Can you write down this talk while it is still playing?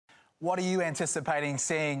What are you anticipating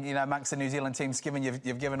seeing, amongst the New Zealand teams, given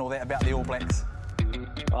you've given all that about the All Blacks?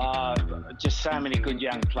 Just so many good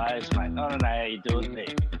young players, mate. I don't know how you do it,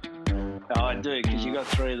 Nick. No, I do, because you've got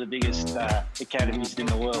three of the biggest academies in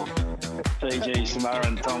the world. Fiji, Samoa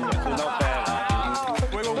and Tonga. They're not bad.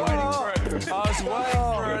 We were waiting for it. I was waiting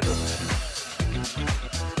for it.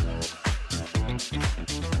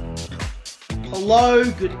 Hello,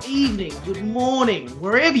 good evening, good morning,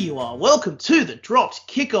 wherever you are. Welcome to the Dropped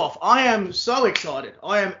Kickoff. I am so excited.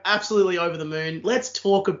 I am absolutely over the moon. Let's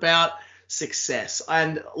talk about success.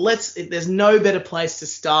 And there's no better place to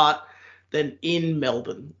start than in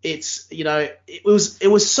Melbourne. It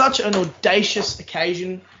was such an audacious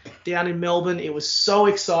occasion down in Melbourne. It was so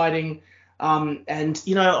exciting.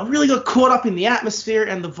 I really got caught up in the atmosphere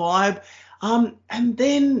and the vibe. And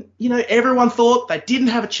then, everyone thought they didn't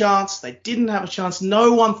have a chance.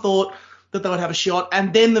 No one thought that they would have a shot.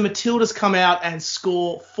 And then the Matildas come out and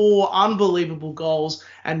score 4 unbelievable goals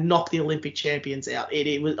and knock the Olympic champions out.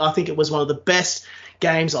 I think it was one of the best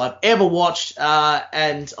games I've ever watched.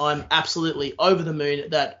 And I'm absolutely over the moon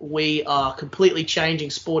that we are completely changing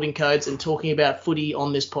sporting codes and talking about footy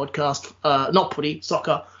on this podcast. Not footy,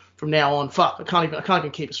 soccer from now on. Fuck, I can't even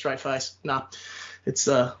keep a straight face. Nah. It's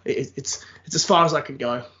as far as I could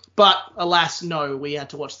go. But alas, no, we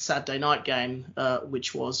had to watch the Saturday night game,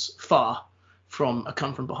 which was far from a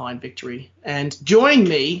come-from-behind victory. And joining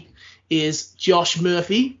me is Josh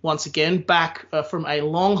Murphy, once again, back from a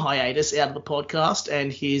long hiatus out of the podcast,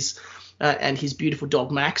 and his beautiful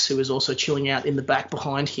dog Max, who is also chilling out in the back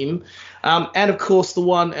behind him. And, of course, the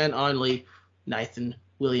one and only Nathan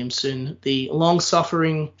Williamson, the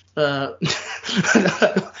long-suffering...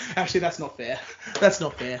 Actually, that's not fair. No,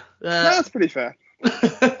 that's pretty fair.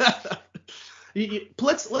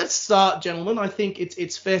 Let's start, gentlemen. I think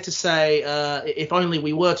it's fair to say, if only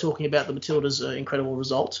we were talking about the Matildas' incredible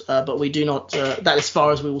result, but we do not. That as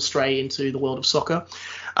far as we will stray into the world of soccer.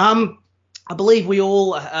 I believe we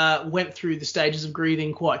all went through the stages of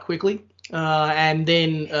grieving quite quickly. And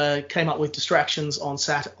then came up with distractions on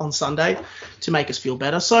Sunday to make us feel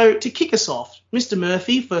better. So to kick us off, Mr.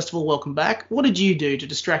 Murphy, first of all, welcome back. What did you do to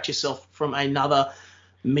distract yourself from another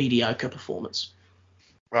mediocre performance?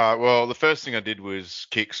 Well, the first thing I did was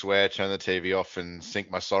kick, swear, turn the TV off and sink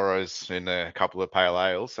my sorrows in a couple of pale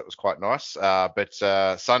ales. That was quite nice. But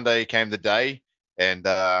Sunday came the day and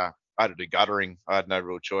I had to do guttering. I had no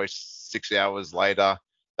real choice. 6 hours later,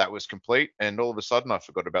 that was complete, and all of a sudden I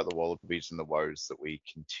forgot about the Wallabies and the woes that we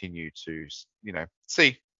continue to,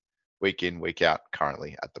 see week in, week out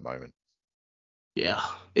currently at the moment. Yeah,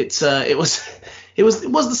 it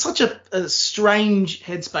was such a strange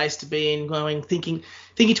headspace to be in, thinking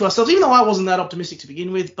to ourselves, even though I wasn't that optimistic to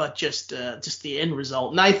begin with, but just the end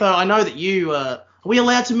result. Nathan, I know that you are we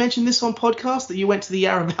allowed to mention this on podcast that you went to the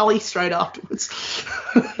Yarra Valley straight afterwards?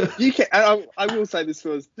 You can. I will say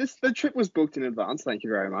the trip was booked in advance. Thank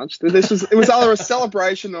you very much. It was either a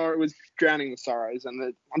celebration or it was drowning the sorrows,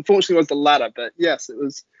 and unfortunately was the latter. But yes, it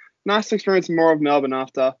was nice to experience more of Melbourne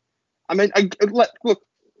after. I mean, look,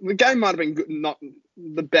 the game might have been good, not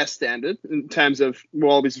the best standard in terms of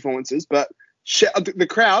Wallabies performances, but the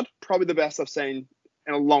crowd probably the best I've seen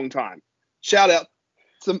in a long time. Shout out.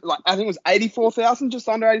 I think it was 84,000, just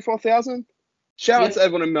under 84,000. Shout out to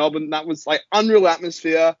everyone in Melbourne. That was unreal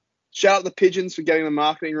atmosphere. Shout out the Pigeons for getting the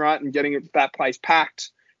marketing right and getting that place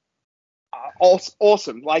packed.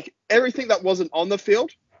 Awesome. Everything that wasn't on the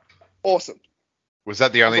field, awesome. Was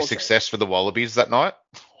that the only success for the Wallabies that night?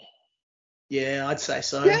 Yeah, I'd say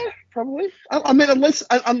so. Yeah, probably. I mean,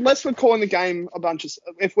 unless we're calling the game a bunch of...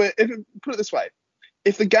 If put it this way,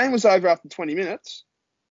 if the game was over after 20 minutes...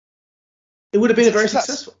 It would have been very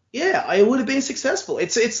successful. Yeah, it would have been successful.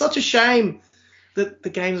 It's such a shame that the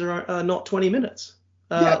games are not 20 minutes.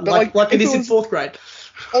 Like it is in fourth grade.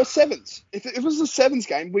 Or sevens. If it was a sevens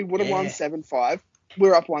game, we would have won 7-5.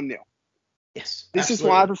 We're up 1-0. Yes. This is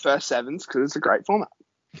why I prefer sevens, because it's a great format.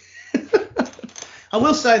 I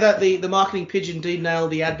will say that the marketing pigeon did nail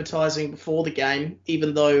the advertising before the game,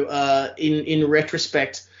 even though in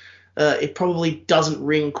retrospect, it probably doesn't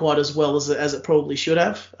ring quite as well as it probably should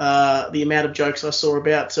have. The amount of jokes I saw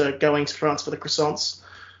about going to France for the croissants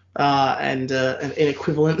and an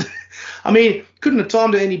equivalent. I mean, couldn't have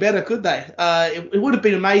timed it any better, could they? It would have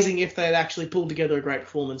been amazing if they had actually pulled together a great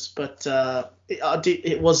performance, but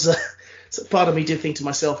part of me did think to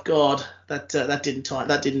myself, God,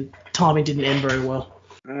 timing didn't end very well.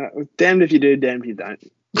 Damned if you do, damned if you don't.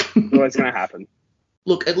 It's always going to happen.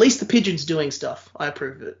 Look, at least the Pigeon's doing stuff. I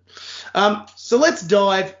approve of it. So let's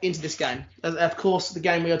dive into this game. Of course, the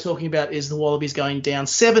game we are talking about is the Wallabies going down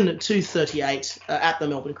 7-38 at the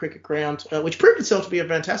Melbourne Cricket Ground, which proved itself to be a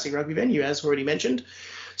fantastic rugby venue, as already mentioned.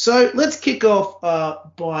 So let's kick off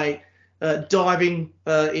by diving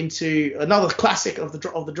into another classic of the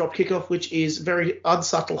drop kickoff, which is very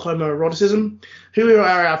unsubtle homoeroticism. Who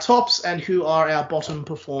are our tops and who are our bottom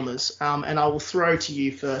performers? And I will throw to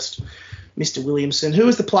you first, Mr. Williamson. Who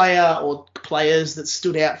is the player or players that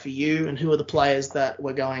stood out for you, and who are the players that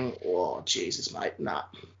were going, oh, Jesus, mate, nah?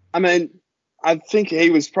 I mean, I think he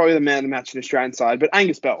was probably the man of the match in the Australian side, but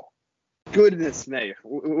Angus Bell. Goodness me.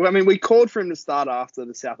 I mean, we called for him to start after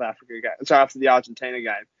the South Africa game, after the Argentina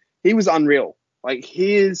game. He was unreal. Like,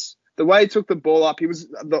 the way he took the ball up, he was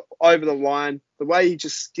over the line, the way he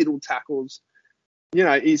just skittled tackles. You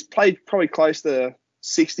know, he's played probably close to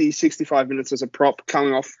 60, 65 minutes as a prop,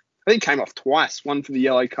 coming off. I think he came off twice, one for the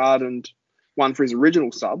yellow card and one for his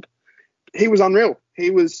original sub. He was unreal.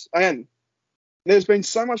 He was, again, there's been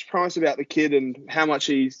so much promise about the kid and how much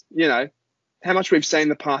how much we've seen in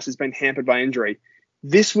the past has been hampered by injury.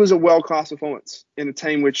 This was a world-class performance in a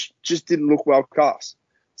team which just didn't look world-class.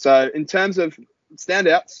 So in terms of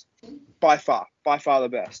standouts, by far the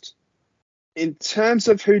best. In terms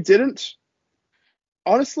of who didn't,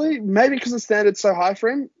 honestly, maybe because the standard's so high for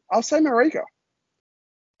him, I'll say Marika.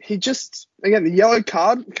 He just, again, the yellow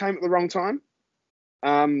card came at the wrong time.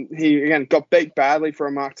 He, again, got beat badly for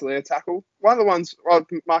a Mark Talia tackle. One of the ones,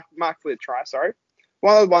 Mark Talia try, sorry.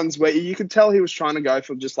 One of the ones where you could tell he was trying to go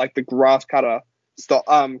for just like the grass cutter,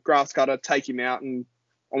 take him out and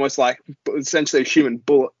almost like essentially a human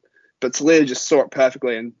bullet. But Talia just saw it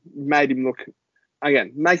perfectly and made him look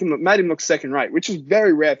second rate, which is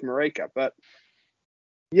very rare for Marika. But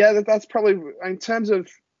yeah, that's probably in terms of,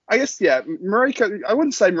 I guess, yeah, Marika, I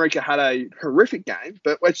wouldn't say Marika had a horrific game,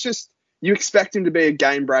 but it's just, you expect him to be a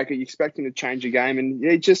game breaker, you expect him to change a game, and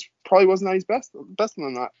he just probably wasn't at his best on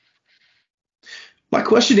the night. My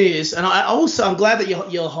question is, and I'm glad that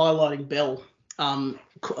you're highlighting Bell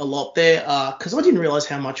a lot there, because I didn't realise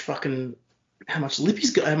how much lip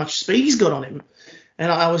he's got, how much speed he's got on him,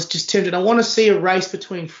 and I was just tempted. I want to see a race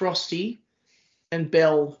between Frosty and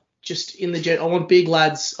Bell. Just in the I want big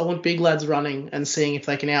lads running and seeing if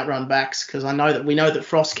they can outrun backs, because we know that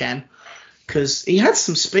Frost can, because he had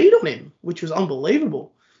some speed on him, which was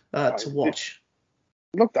unbelievable to watch.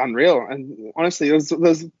 It looked unreal, and honestly, there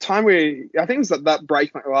was a time where I think it was that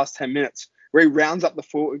break, like the last 10 minutes, where he rounds up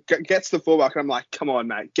gets the fullback, and I'm like, come on,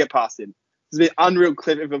 mate, get past him. There's an unreal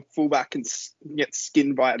clip of a fullback can get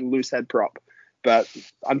skinned by a loose head prop, but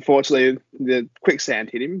unfortunately the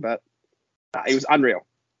quicksand hit him. But he was unreal.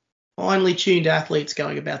 Finely tuned athletes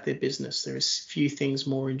going about their business. There is few things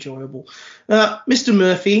more enjoyable. Mr.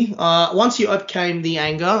 Murphy, once you overcame the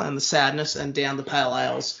anger and the sadness and down the pale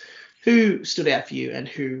ales, who stood out for you and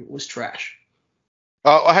who was trash?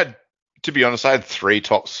 To be honest, I had three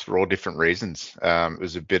tops for all different reasons. It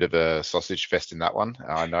was a bit of a sausage fest in that one,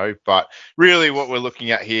 I know. But really what we're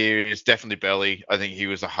looking at here is definitely Belly. I think he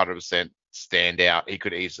was 100% standout. He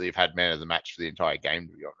could easily have had man of the match for the entire game,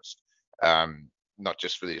 to be honest. Not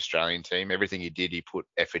just for the Australian team. Everything he did, he put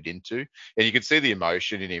effort into. And you could see the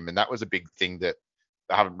emotion in him. And that was a big thing that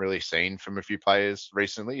I haven't really seen from a few players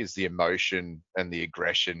recently, is the emotion and the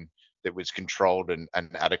aggression that was controlled and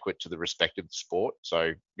adequate to the respect of the sport.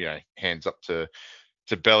 So, hands up to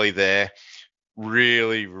Belly there.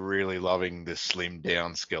 Really, really loving the slim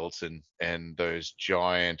down skeleton and those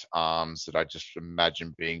giant arms that I just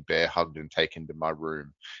imagine being bear hugged and taken to my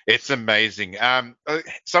room. It's amazing. Some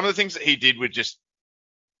of the things that he did were just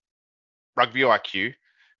rugby IQ.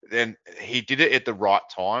 Then he did it at the right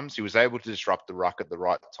times. He was able to disrupt the ruck at the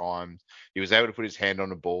right time. He was able to put his hand on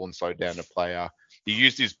the ball and slow down a player. He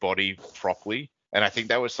used his body properly. And I think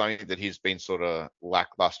that was something that he's been sort of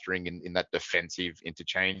lacklustering in that defensive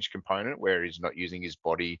interchange component, where he's not using his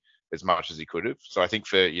body as much as he could have. So I think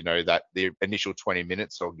for, that the initial 20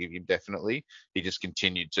 minutes, I'll give him definitely. He just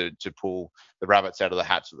continued to pull the rabbits out of the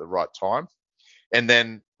hats at the right time. And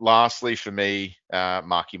then lastly for me,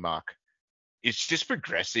 Marky Mark. It's just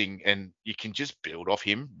progressing, and you can just build off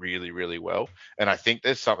him really, really well. And I think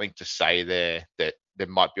there's something to say there that there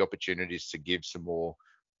might be opportunities to give some more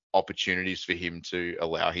opportunities for him to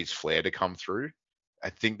allow his flair to come through.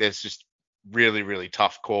 I think there's just really, really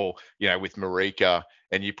tough call, with Marika,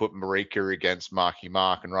 and you put Marika against Marky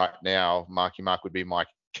Mark, and right now Marky Mark would be my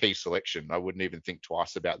key selection. I wouldn't even think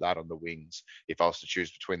twice about that on the wings if I was to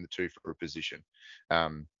choose between the two for a position.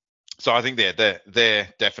 So I think they're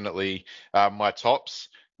definitely my tops.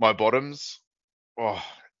 My bottoms,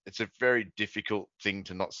 it's a very difficult thing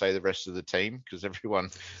to not say the rest of the team, because everyone,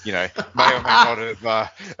 may or may not have,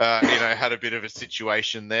 had a bit of a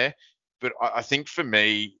situation there. But I think for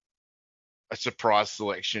me, a surprise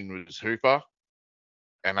selection was Hooper.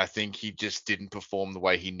 And I think he just didn't perform the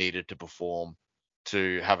way he needed to perform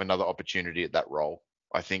to have another opportunity at that role.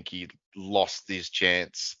 I think he lost his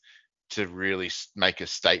chance to really make a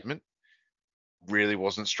statement. Really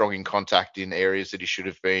wasn't strong in contact in areas that he should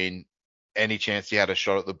have been. Any chance he had a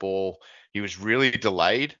shot at the ball, he was really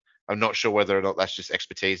delayed. I'm not sure whether or not that's just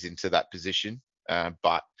expertise into that position.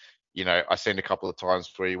 But, I've seen a couple of times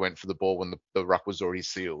where he went for the ball when the ruck was already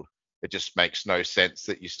sealed. It just makes no sense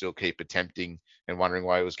that you still keep attempting and wondering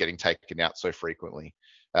why he was getting taken out so frequently.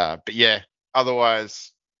 But yeah,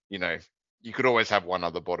 otherwise, you could always have one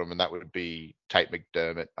other bottom, and that would be Tate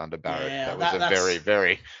McDermott under Barrett. Yeah, that was a very,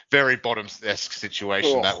 very, very bottom-esque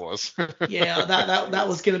situation. That was. Yeah, that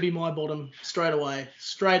was going to be my bottom straight away,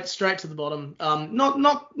 straight to the bottom.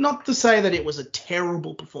 Not to say that it was a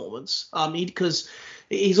terrible performance, because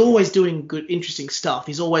he's always doing good, interesting stuff.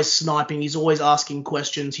 He's always sniping. He's always asking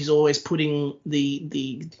questions. He's always putting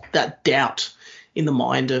that doubt in the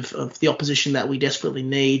mind of the opposition that we desperately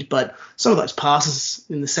need. But some of those passes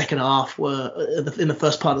in the second half in the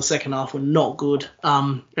first part of the second half were not good.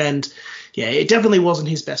 And yeah, it definitely wasn't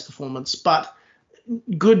his best performance, but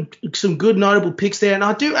some good notable picks there. And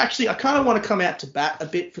I kind of want to come out to bat a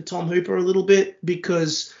bit for Tom Hooper a little bit,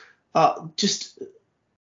 because just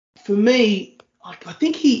for me, I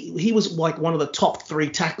think he was like one of the top 3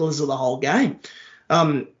 tacklers of the whole game.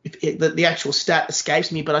 The actual stat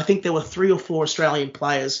escapes me, but I think there were 3 or 4 Australian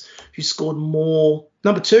players who scored more.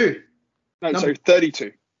 Number 2. So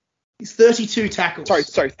 32. He's 32 tackles.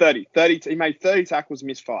 Sorry, 30. 30. He made 30 tackles,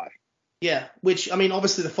 missed 5. Yeah, which, I mean,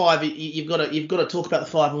 obviously the 5, you've got to talk about the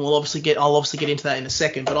 5, and I'll obviously get into that in a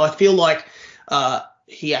second. But I feel like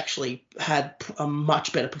he actually had a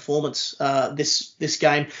much better performance this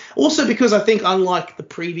game. Also because I think, unlike the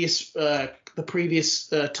previous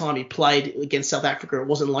time he played against South Africa, it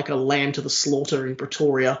wasn't like a lamb to the slaughter in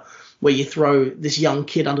Pretoria where you throw this young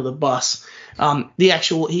kid under the bus.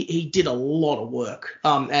 He did a lot of work,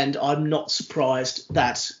 and I'm not surprised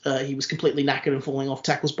that he was completely knackered and falling off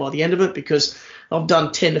tackles by the end of it, because I've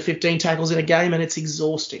done 10 to 15 tackles in a game, and it's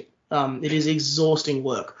exhausting. It is exhausting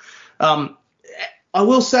work. I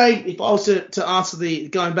will say, if I was to answer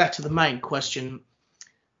going back to the main question,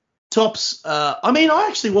 tops. I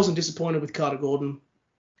actually wasn't disappointed with Carter Gordon.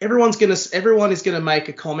 Everyone is gonna make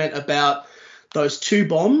a comment about those 2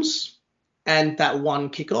 bombs and that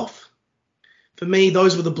 1 kickoff. For me,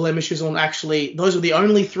 those were the blemishes those were the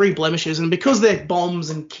only 3 blemishes, and because they're bombs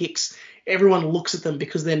and kicks, everyone looks at them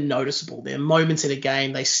because they're noticeable. They're moments in a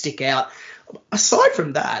game, they stick out. Aside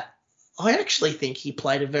from that, I actually think he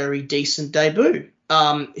played a very decent debut.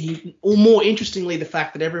 More interestingly, the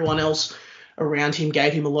fact that everyone else around him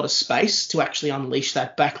gave him a lot of space to actually unleash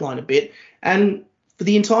that backline a bit. And for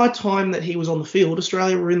the entire time that he was on the field,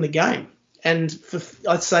 Australia were in the game. And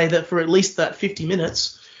I'd say that for at least that 50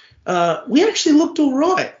 minutes, we actually looked all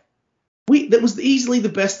right. That was easily the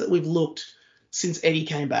best that we've looked since Eddie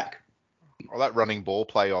came back. Well, that running ball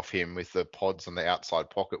play off him with the pods on the outside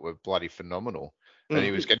pocket were bloody phenomenal. And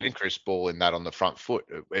he was getting Chris Ball in that on the front foot.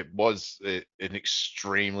 It was an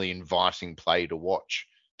extremely inviting play to watch,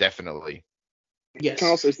 definitely. Yes.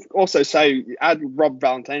 Can also say, add Rob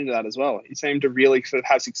Valentine to that as well. He seemed to really sort of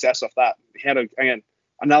have success off that. He had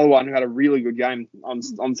another one who had a really good game on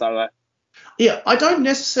Saturday. Yeah, I don't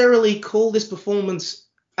necessarily call this performance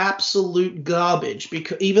absolute garbage,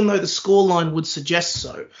 because even though the scoreline would suggest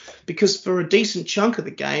so, because for a decent chunk of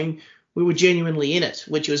the game, we were genuinely in it,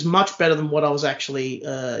 which was much better than what I was actually,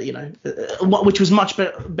 which was much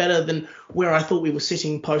better than where I thought we were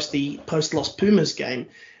sitting post Los Pumas game.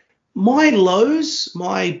 My lows,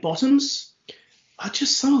 my bottoms, are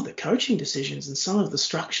just some of the coaching decisions and some of the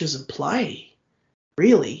structures of play.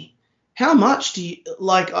 Really, how much do you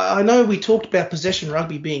like? I know we talked about possession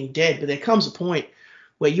rugby being dead, but there comes a point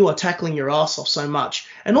where you are tackling your ass off so much.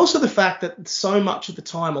 And also the fact that so much of the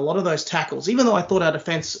time, a lot of those tackles, even though I thought our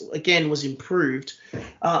defense, again, was improved,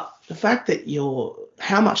 the fact that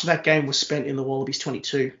how much of that game was spent in the Wallabies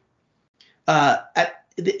 22.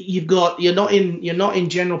 You're not in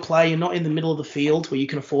general play, you're not in the middle of the field where you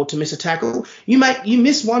can afford to miss a tackle. You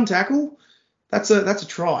miss 1 tackle, that's a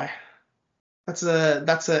try.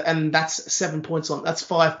 And that's 7 points that's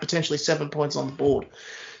 5, potentially 7 points on the board.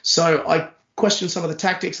 So I question some of the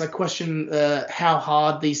tactics. I question how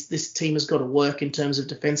hard this team has got to work in terms of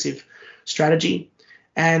defensive strategy,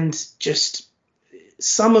 and just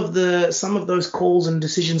some of those calls and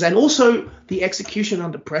decisions, and also the execution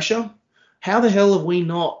under pressure. how the hell have we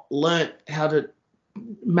not learnt how to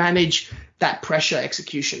manage that pressure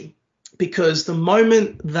execution? Because the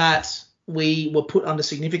moment that we were put under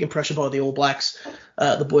significant pressure by the All Blacks,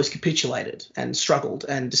 the boys capitulated and struggled,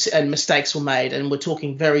 and mistakes were made, and we're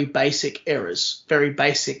talking very basic errors.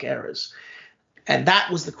 And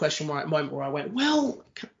that was the moment where I went, well,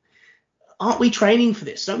 aren't we training for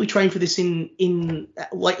this? Don't we train for this in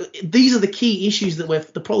like, these are the key issues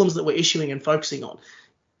the problems that we're issuing and focusing on.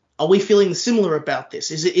 Are we feeling similar about this?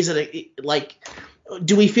 Do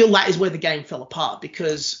we feel that is where the game fell apart?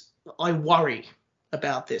 Because I worry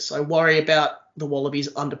about this. I worry about the Wallabies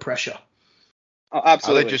under pressure. Oh,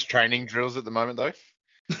 absolutely. Are they just training drills at the moment, though?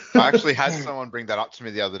 I actually had someone bring that up to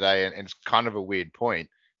me the other day, and it's kind of a weird point,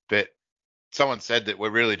 but someone said that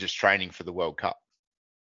we're really just training for the World Cup.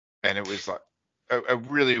 And it was like a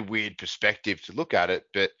really weird perspective to look at it.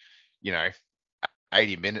 But,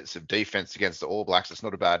 80 minutes of defense against the All Blacks, it's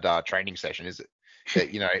not a bad training session, is it?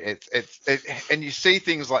 And you see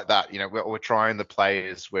things like that. We're trying the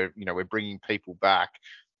players. We're bringing people back.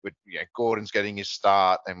 Gordon's getting his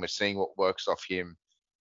start, and we're seeing what works off him.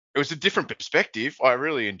 It was a different perspective. I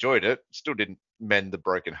really enjoyed it. Still didn't mend the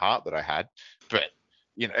broken heart that I had, but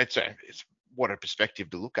it's what a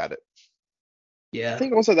perspective to look at it. Yeah. I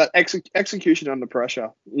think also that execution under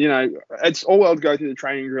pressure. It's all well to go through the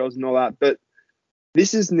training drills and all that, but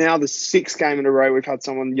this is now the 6th game in a row we've had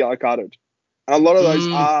someone yellow carded. And a lot of those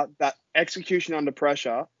are that execution under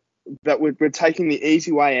pressure, that we're taking the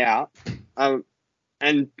easy way out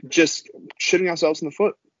and just shooting ourselves in the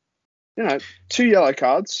foot. 2 yellow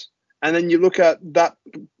cards. And then you look at that,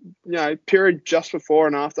 period just before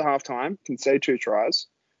and after halftime, concede 2 tries.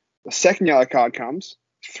 The second yellow card comes,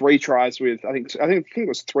 3 tries with, I think it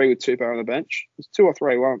was 3 with Tupou on the bench. It was 2 or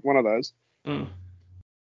 3, one of those.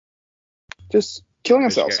 Just killing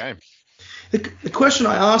ourselves. The question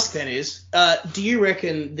I ask then is, do you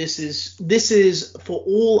reckon this is for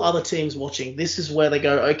all other teams watching, this is where they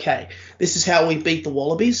go, okay, this is how we beat the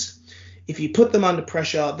Wallabies. If you put them under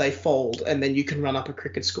pressure, they fold, and then you can run up a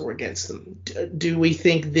cricket score against them. Do we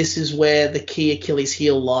think this is where the key Achilles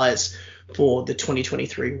heel lies for the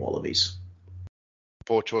 2023 Wallabies?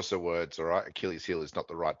 Poor choice of words, all right? Achilles heel is not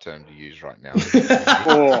the right term to use right now.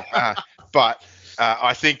 But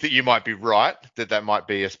I think that you might be right, that might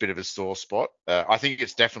be a bit of a sore spot. I think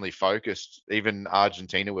it's definitely focused. Even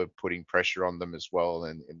Argentina were putting pressure on them as well,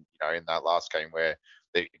 and in that last game where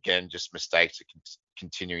again just mistakes are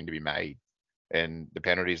continuing to be made, and the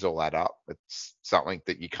penalties all add up. It's something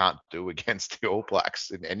that you can't do against the All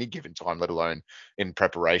Blacks in any given time, let alone in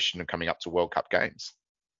preparation and coming up to World Cup games.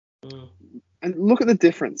 And look at the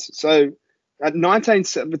difference. So at 19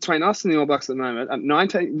 between us and the All Blacks at the moment, at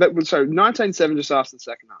 19-7 just after the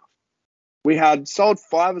second half, we had sold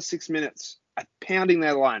 5 or 6 minutes at pounding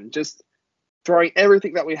their line, just throwing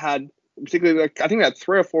everything that we had. Particularly, I think we had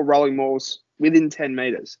 3 or 4 rolling mauls within 10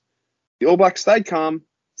 meters. The All Blacks stayed calm,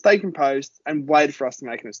 stayed composed, and waited for us to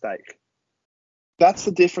make a mistake. That's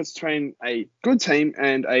the difference between a good team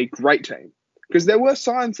and a great team. Because there were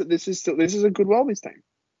signs that this is a good Wallabies team.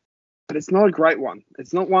 But it's not a great one.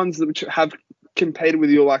 It's not ones that have competed with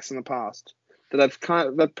the All Blacks in the past, that have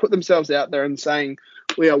put themselves out there and saying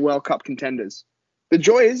we are World Cup contenders. The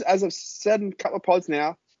joy is, as I've said in a couple of pods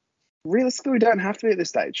now, realistically we don't have to be at this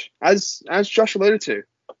stage. As Josh alluded to,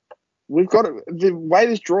 we've got the way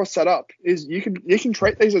this draw set up is you can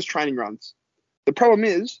treat these as training runs. The problem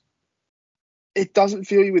is it doesn't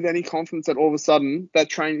fill you with any confidence that all of a sudden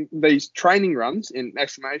these training runs in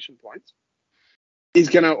exclamation points is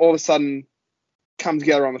going to all of a sudden come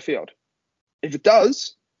together on the field. If it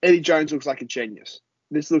does, Eddie Jones looks like a genius.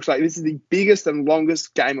 This is the biggest and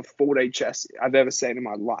longest game of 4D chess I've ever seen in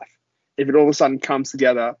my life. If it all of a sudden comes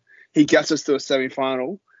together, he gets us to a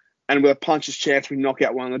semi-final, and with a puncher's chance, we knock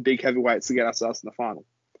out one of the big heavyweights to get ourselves in the final.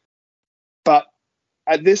 But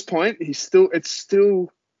at this point, it's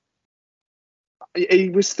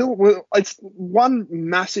one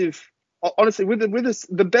massive. Honestly, with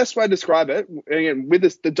the best way to describe it, again, with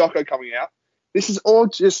the doco coming out, this is all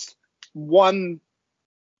just one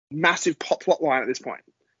massive plot line at this point.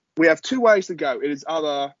 We have 2 ways to go. It is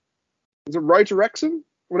either the road to Wrexham,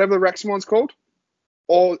 whatever the Wrexham one's called,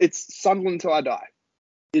 or it's Sunderland until I die.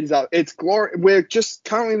 It's glory. We're just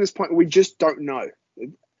currently at this point, we just don't know.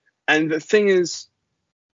 And the thing is,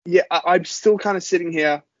 I'm still kind of sitting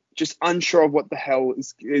here just unsure of what the hell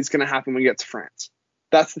is going to happen when we get to France.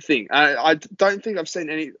 That's the thing. I don't think I've seen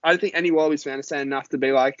any. I don't think any Wallabies fan has seen enough to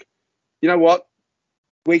be like, you know what,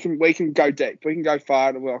 we can go deep. We can go far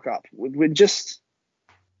at the World Cup. We're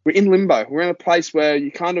in limbo. We're in a place where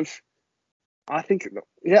you kind of I think,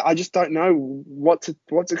 I just don't know what to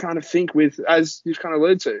kind of think with, as you've kind of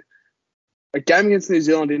alluded to, a game against New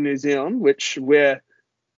Zealand in New Zealand, where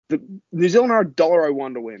the New Zealand are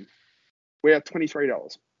 $1.01 to win. We are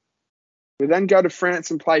 $23. We then go to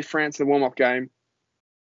France and play France in a warm-up game.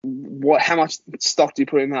 How much stock do you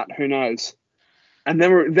put in that? Who knows? And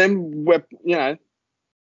then we're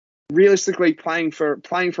realistically playing for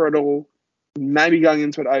it all, maybe going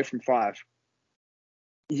into it 0 from 5.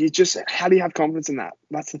 How do you have confidence in that?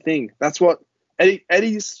 That's the thing. That's what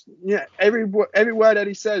Eddie's, every word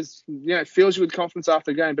Eddie says, fills you with confidence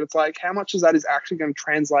after the game. But it's like, how much of that is actually going to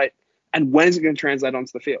translate, and when is it going to translate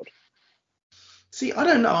onto the field? See, I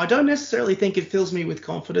don't know. I don't necessarily think it fills me with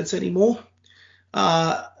confidence anymore.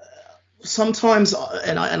 Sometimes,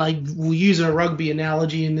 and I will use a rugby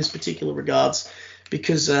analogy in this particular regards,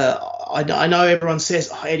 because I know everyone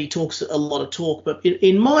says, Eddie talks a lot of talk, but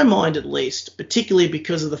in my mind at least, particularly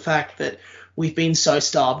because of the fact that we've been so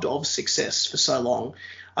starved of success for so long,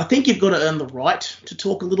 I think you've got to earn the right to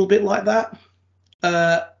talk a little bit like that.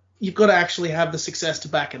 You've got to actually have the success to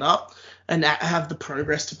back it up and have the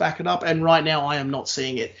progress to back it up. And right now I am not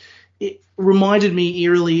seeing it. It reminded me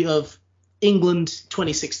eerily of England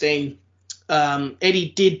 2016.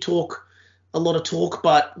 Eddie did talk a lot of talk,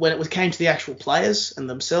 but when it came to the actual players and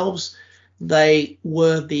themselves, they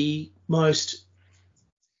were the most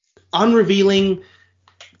unrevealing,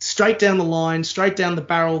 straight down the line, straight down the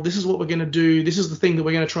barrel. This is what we're going to do. This is the thing that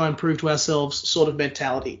we're going to try and prove to ourselves sort of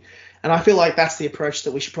mentality. And I feel like that's the approach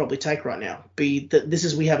that we should probably take right now. We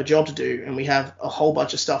have a job to do, and we have a whole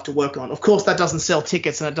bunch of stuff to work on. Of course, that doesn't sell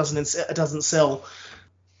tickets, and it doesn't sell.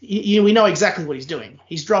 We know exactly what he's doing.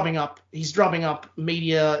 He's drumming up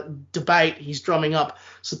media debate. He's drumming up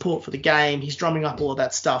support for the game. He's drumming up all of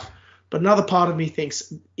that stuff. But another part of me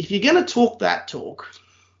thinks, if you're going to talk that talk,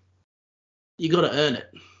 you got to earn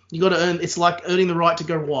it. You got to earn. It's like earning the right to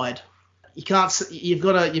go wide. You can't. You've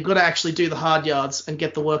got to actually do the hard yards and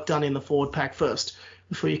get the work done in the forward pack first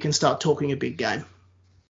before you can start talking a big game.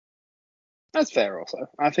 That's fair. Also,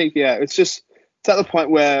 I think it's at the point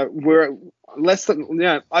where we're less than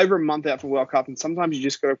over a month out from World Cup, and sometimes you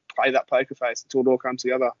just got to play that poker face until it all comes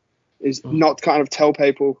together. Is not kind of tell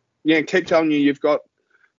people, keep telling you've got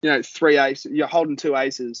 3 aces, you're holding 2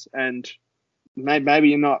 aces, and maybe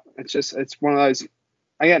you're not. It's one of those.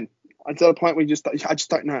 Again, it's at the point where I just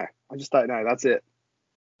don't know. I just don't know. That's it.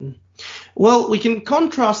 Well, we can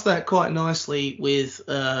contrast that quite nicely with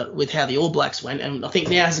how the All Blacks went, and I think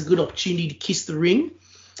now is a good opportunity to kiss the ring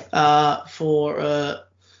for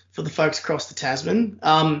the folks across the Tasman,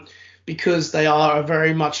 because they are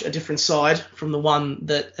very much a different side from the one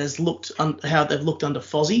that has looked how they've looked under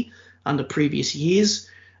Fozzie under previous years.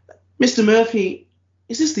 Mr. Murphy,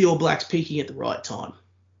 is this the All Blacks peaking at the right time?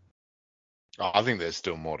 I think there's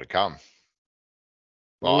still more to come.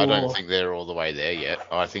 Well, I don't think they're all the way there yet.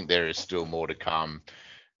 I think there is still more to come.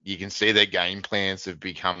 You can see their game plans have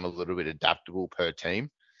become a little bit adaptable per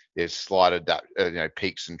team. There's slight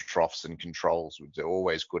peaks and troughs and controls, which they're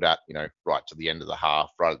always good at, right to the end of the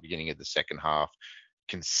half, right at the beginning of the second half,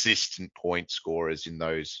 consistent point scorers in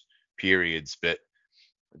those periods. But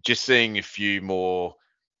just seeing a few more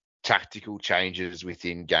tactical changes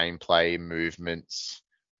within gameplay, movements,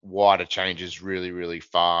 wider changes really, really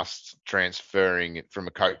fast, transferring it from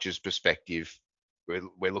a coach's perspective.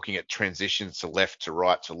 We're looking at transitions to left to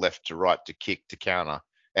right, to left to right, to kick, to counter.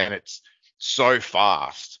 And it's so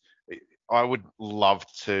fast. I would love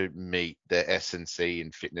to meet the S&C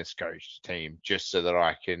and fitness coach team just so that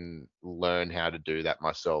I can learn how to do that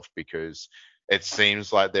myself, because it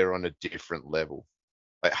seems like they're on a different level.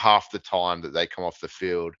 Like half the time that they come off the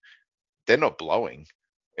field, they're not blowing,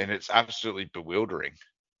 and it's absolutely bewildering.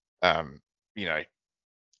 I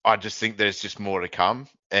just think there's just more to come,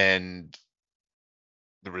 and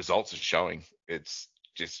the results are showing. It's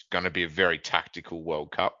just going to be a very tactical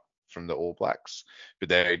World Cup from the All Blacks, but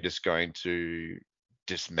they're just going to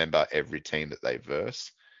dismember every team that they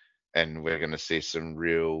verse, and we're going to see some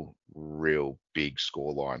real big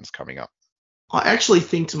score lines coming up. I actually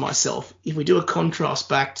think to myself, if we do a contrast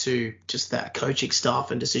back to just that coaching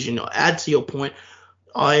staff and decision, or add to your point,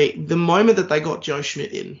 the moment that they got Joe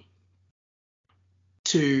Schmidt into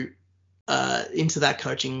that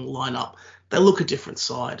coaching lineup, they look a different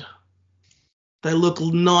side. They look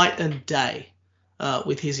night and day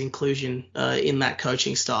with his inclusion in that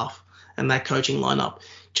coaching staff and that coaching lineup.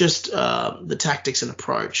 Just the tactics and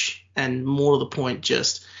approach, and more to the point,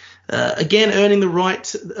 just again earning the right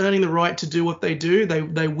to do what they do.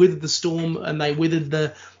 They withered the storm, and they withered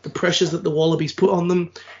the pressures that the Wallabies put on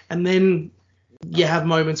them, and then you have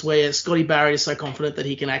moments where Scotty Barrett is so confident that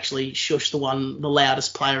he can actually shush the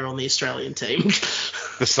loudest player on the Australian team.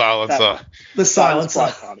 The silencer. The silencer. That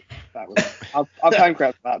was quite funny. That was, I've had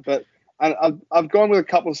crap for that, but I've gone with a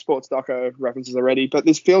couple of sports doco references already, but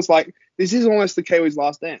this feels like this is almost the Kiwis'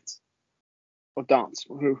 last dance. Or dance,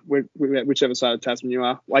 whichever side of Tasman you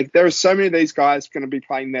are. Like, there are so many of these guys going to be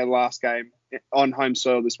playing their last game on home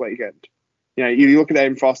soil this weekend. You know, you look at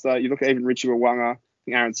Aiden Foster, you look at even Richie Wawanga,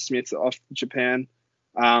 Aaron Smith off Japan.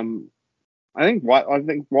 I think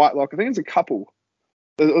Whitelock. I think it's a couple.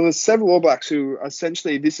 There's several All Blacks who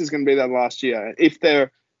essentially this is going to be their last year if the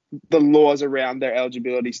laws around their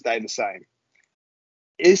eligibility stay the same.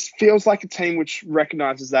 It feels like a team which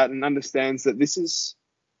recognises that and understands that this is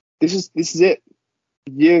it.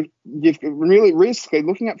 You've really realistically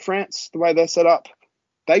looking at France, the way they're set up,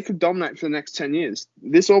 they could dominate for the next 10 years.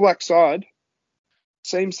 This All Black side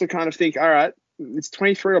seems to kind of think, all right, it's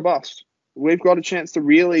 23 or bust. We've got a chance to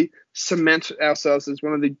really cement ourselves as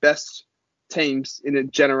one of the best teams in a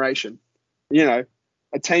generation. You know,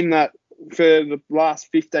 a team that for the last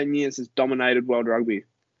 15 years has dominated world rugby,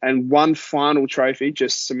 and one final trophy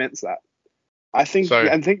just cements that. I think this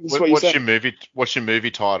is what you said. What's your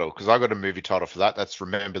movie title? Because I got a movie title for that. That's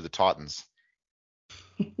Remember the Titans.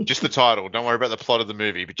 Just the title. Don't worry about the plot of the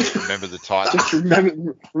movie, but just remember the Titans. Just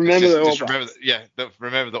remember the All Blacks.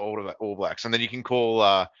 Remember the All Blacks, and then you can call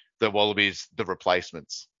the Wallabies the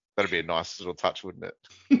Replacements. That'd be a nice little touch, wouldn't it?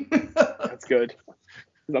 That's good.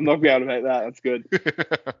 I'm not going to be able to make that. That's good.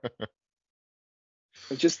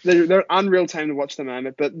 It's just they're an unreal team to watch at the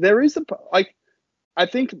moment, but there is I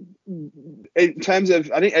think in terms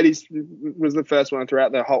of, I think Eddie's was the first one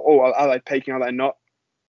throughout the whole, are they peaking, are they not?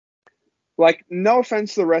 Like, no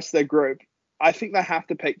offense to the rest of their group, I think they have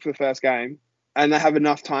to peak for the first game, and they have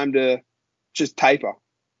enough time to just taper.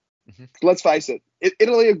 Mm-hmm. Let's face it,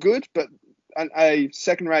 Italy are good, but a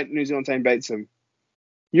second-rate New Zealand team beats them.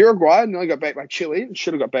 Uruguay nearly got beat by Chile,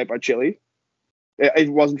 should have got beat by Chile. It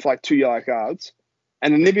wasn't for like 2 yellow cards.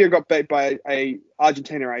 And Namibia got beat by a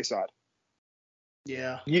Argentina A side.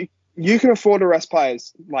 Yeah. You can afford to rest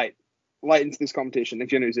players late into this competition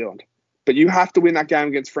if you're New Zealand. But you have to win that game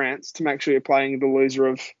against France to make sure you're playing the loser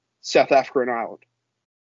of South Africa and Ireland.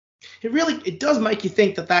 It does make you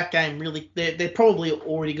think that game really, they're probably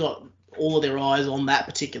already got all of their eyes on that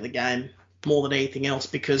particular game more than anything else,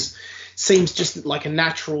 because it seems just like a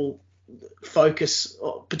natural focus,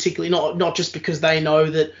 particularly not just because they know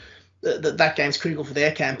that game's critical for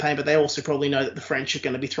their campaign, but they also probably know that the French are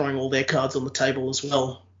going to be throwing all their cards on the table as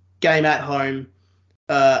well. Game at home,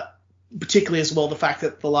 particularly as well the fact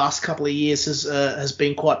that the last couple of years has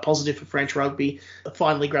been quite positive for French rugby,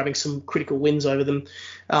 finally grabbing some critical wins over them,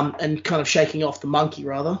 and kind of shaking off the monkey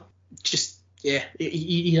rather. Just, yeah,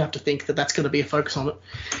 you'd have to think that that's going to be a focus on it.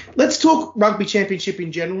 Let's talk rugby championship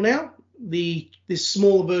in general now. This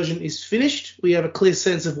smaller version is finished. We have a clear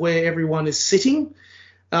sense of where everyone is sitting.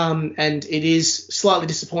 And it is slightly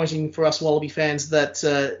disappointing for us Wallaby fans that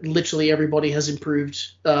literally everybody has improved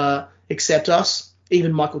except us,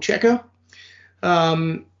 even Michael Cheika,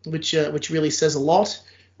 which really says a lot.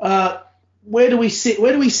 Where do we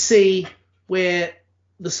see where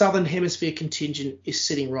the Southern Hemisphere contingent is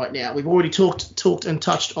sitting right now? We've already talked and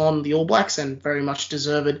touched on the All Blacks, and very much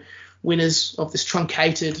deserved winners of this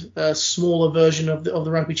truncated, smaller version of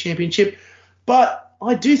the Rugby Championship. But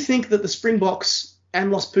I do think that the Springboks and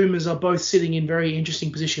Los Pumas are both sitting in very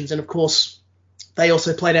interesting positions. And, of course, they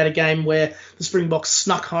also played out a game where the Springboks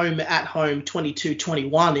snuck home at home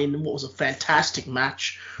 22-21 in what was a fantastic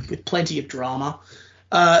match with plenty of drama.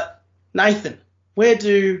 Nathan, where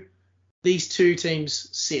do these two teams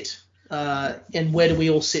sit? And where do we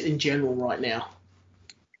all sit in general right now?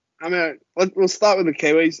 I mean, we'll start with the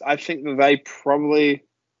Kiwis. I think that they probably,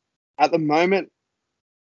 at the moment,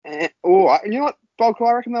 you know what, Bolko,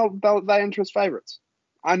 I reckon they enter as favourites.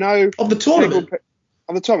 I know of the tournament.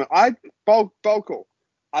 Bolko.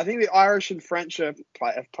 I think the Irish and French have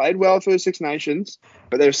played well through the Six Nations,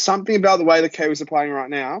 but there's something about the way the Kiwis are playing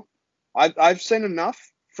right now. I've seen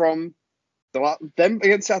enough from them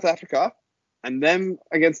against South Africa and them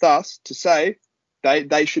against us to say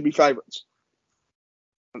they should be favourites.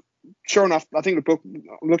 Sure enough, I think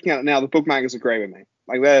looking at it now, the bookmakers agree with me.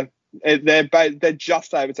 Like they're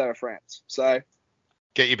just favourites over France. So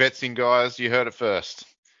get your bets in, guys. You heard it first.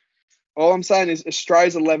 All I'm saying is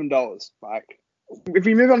Australia's $11. Like, if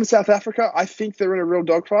we move on to South Africa, I think they're in a real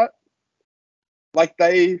dogfight. Like,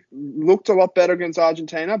 they looked a lot better against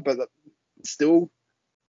Argentina, but still,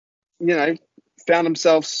 found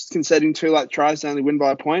themselves conceding 2 late tries to only win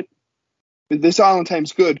by a point. This Ireland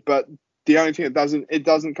team's good, but the only thing it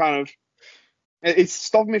doesn't kind of it's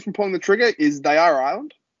stopping me from pulling the trigger is they are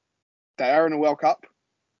Ireland. They are in a World Cup.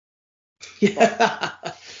 Yeah.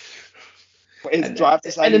 Do I have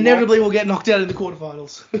to say And any more? inevitably we'll get knocked out in the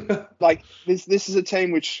quarterfinals. Like this is a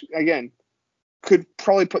team which again could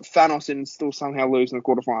probably put Thanos in and still somehow lose in the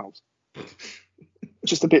quarterfinals.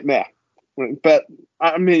 Just a bit meh. But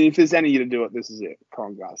I mean, if there's any year to do it, this is it. Come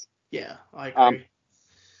on, guys. Yeah, I agree.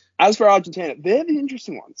 As for Argentina, they're the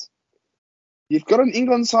interesting ones. You've got an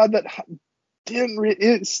England side that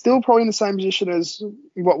it's still probably in the same position as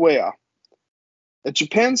what we are. A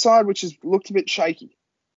Japan side which has looked a bit shaky.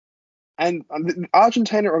 And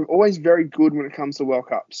Argentina are always very good when it comes to World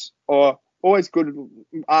Cups, or always good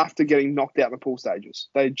after getting knocked out in the pool stages.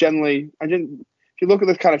 They generally, if you look at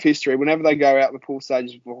the kind of history, whenever they go out in the pool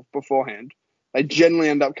stages beforehand, they generally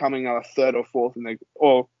end up coming a third or fourth, they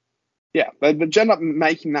end up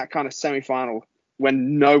making that kind of semi-final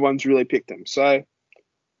when no one's really picked them. So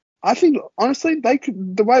I think, honestly,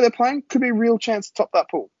 the way they're playing could be a real chance to top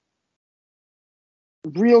that pool.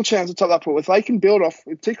 Real chance to top that pool. If they can build off,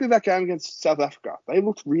 particularly that game against South Africa, they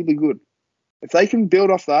looked really good. If they can build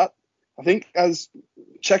off that, I think as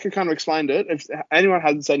Checker kind of explained it, if anyone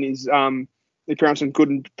hasn't seen his appearance on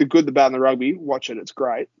The Good, the Bad, and the Rugby, watch it. It's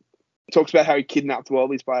great. He talks about how he kidnapped all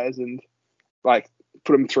these players and like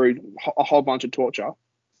put them through a whole bunch of torture.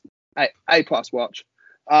 A+ watch.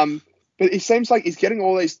 But it seems like he's getting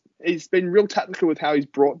all these. He's been real tactical with how he's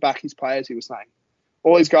brought back his players. He was saying.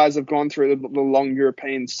 All these guys have gone through the long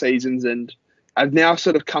European seasons and have now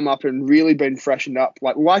sort of come up and really been freshened up,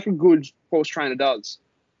 like a good horse trainer does.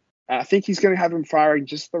 And I think he's going to have them firing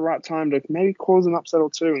just the right time to maybe cause an upset or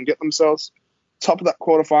two and get themselves top of that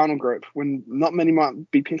quarterfinal group when not many might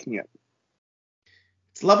be picking it.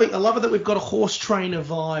 I love it that we've got a horse trainer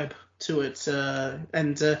vibe to it,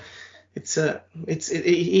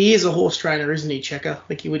 he is a horse trainer, isn't he, Checker?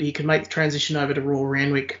 I think he could make the transition over to Royal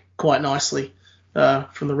Randwick quite nicely.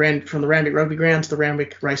 From the Randwick Rugby Ground to the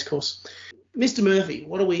Randwick Racecourse. Mr. Murphy,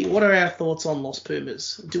 what are our thoughts on Los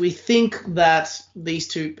Pumas? Do we think that these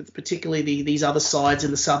two, particularly these other sides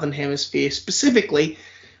in the Southern Hemisphere specifically,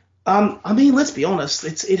 I mean, let's be honest,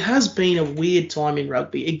 it has been a weird time in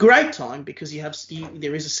rugby, a great time because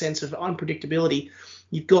there is a sense of unpredictability.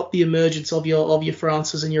 You've got the emergence of your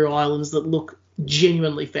Frances and your Islands that look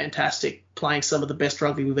genuinely fantastic, playing some of the best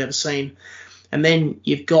rugby we've ever seen, and then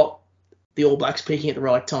you've got the All Blacks peaking at the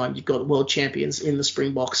right time. You've got the world champions in the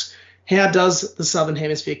Springboks. How does the Southern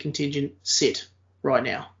Hemisphere contingent sit right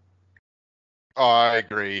now? I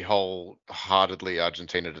agree wholeheartedly.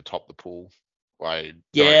 Argentina to top the pool. I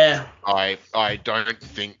don't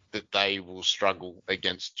think that they will struggle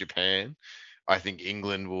against Japan. I think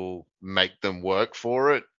England will make them work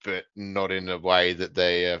for it, but not in a way that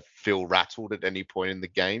they feel rattled at any point in the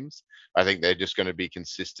games. I think they're just going to be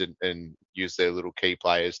consistent and use their little key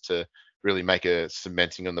players to really make a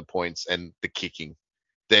cementing on the points and the kicking.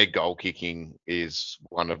 Their goal kicking is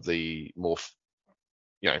one of the more,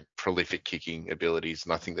 prolific kicking abilities,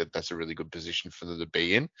 and I think that that's a really good position for them to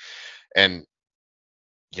be in. And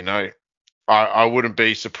I wouldn't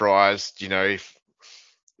be surprised,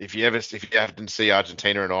 if you happen to see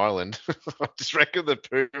Argentina and Ireland, I just reckon the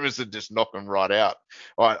Pumas would just knock them right out.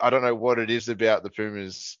 I don't know what it is about the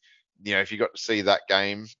Pumas. If you got to see that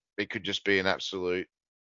game, it could just be an absolute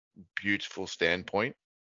beautiful standpoint.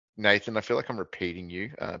 Nathan, I feel like I'm repeating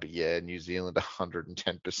you, but yeah, New Zealand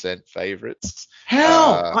 110% favourites.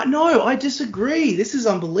 How? I disagree. This is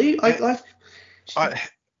unbelievable.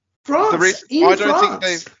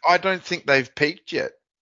 France. I don't think they've peaked yet.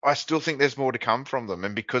 I still think there's more to come from them,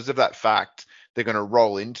 and because of that fact, they're going to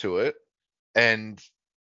roll into it, and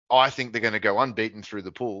I think they're going to go unbeaten through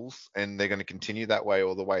the pools, and they're going to continue that way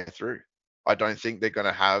all the way through. I don't think they're going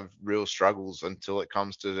to have real struggles until it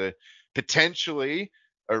comes to the potentially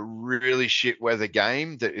a really shit weather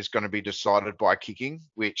game that is going to be decided by kicking,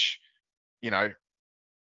 which,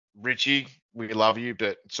 Richie, we love you,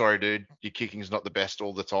 but sorry, dude, your kicking is not the best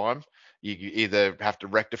all the time. You either have to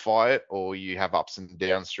rectify it or you have ups and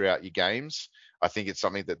downs throughout your games. I think it's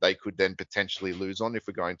something that they could then potentially lose on if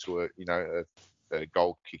we're going to a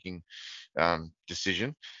goal kicking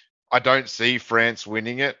decision. I don't see France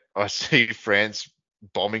winning it. I see France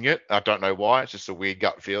bombing it. I don't know why. It's just a weird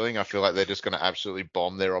gut feeling. I feel like they're just going to absolutely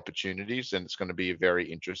bomb their opportunities, and it's going to be a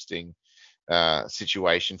very interesting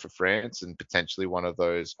situation for France, and potentially one of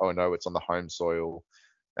those, oh no, it's on the home soil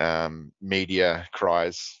media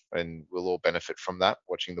cries, and we'll all benefit from that,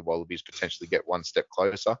 watching the Wallabies potentially get one step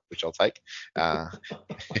closer, which I'll take.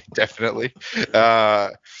 Definitely.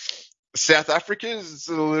 South Africa is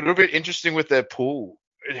a little bit interesting with their pool.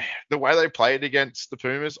 The way they played against the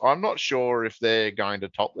Pumas, I'm not sure if they're going to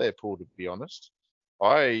top their pool, to be honest.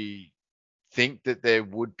 I think that there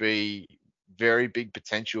would be very big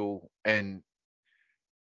potential, and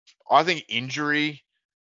I think injury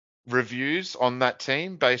reviews on that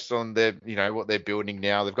team based on their, what they're building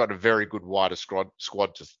now. They've got a very good wider squad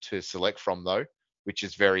to select from, though, which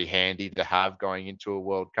is very handy to have going into a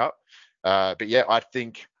World Cup. But yeah, I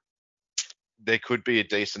think there could be a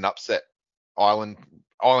decent upset. Ireland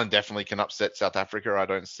definitely can upset South Africa. I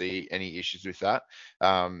don't see any issues with that.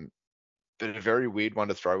 But a very weird one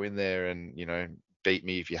to throw in there and, beat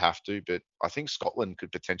me if you have to. But I think Scotland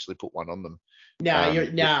could potentially put one on them. Nah.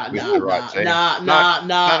 I'm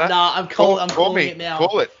calling it now.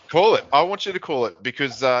 Call it. I want you to call it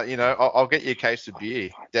because, I'll get you a case of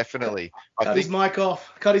beer. Definitely. Cut his mic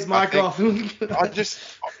off. I just,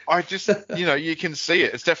 you can see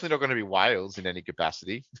it. It's definitely not going to be Wales in any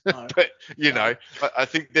capacity. No. But, I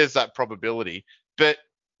think there's that probability. But,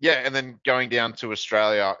 yeah, and then going down to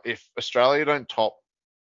Australia, if Australia don't top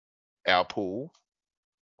our pool,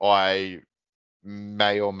 I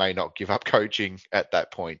may or may not give up coaching at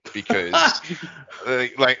that point because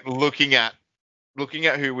looking at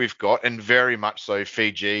who we've got, and very much so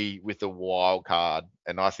Fiji with a wild card,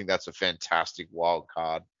 and I think that's a fantastic wild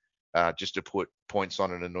card just to put points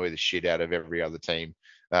on and annoy the shit out of every other team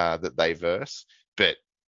that they verse. But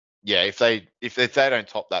yeah, if they don't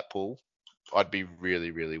top that pool, I'd be really,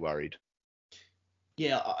 really worried.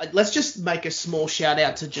 Yeah, let's just make a small shout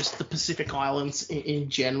out to just the Pacific Islands in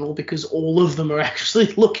general, because all of them are actually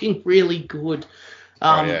looking really good.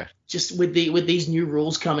 Just with these new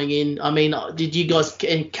rules coming in. I mean, did you guys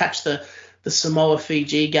catch the Samoa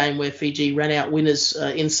Fiji game where Fiji ran out winners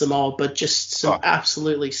in Samoa, but just some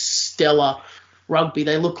absolutely stellar rugby?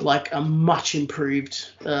 They look like a much improved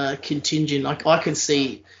contingent. I can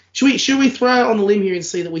see. Should we throw out on the limb here and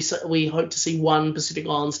see that we hope to see one Pacific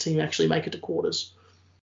Islands team actually make it to quarters?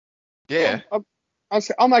 Yeah.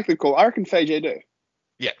 I'll make the call. I reckon Fiji do.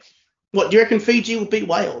 Yeah. What, do you reckon Fiji will beat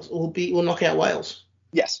Wales or will knock out Wales?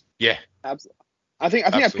 Yes. Yeah. Absolutely. I think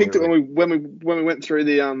I picked it when we went through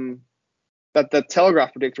the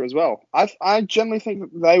Telegraph predictor as well. I generally think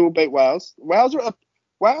that they will beat Wales. Wales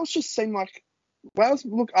just seem like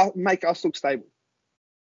make us look stable.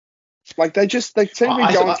 Like they seem to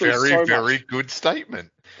be going through so much. Very good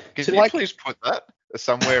statement. Can you please put that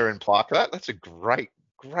somewhere and plaque that? That's a great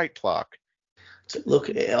plaque. Look,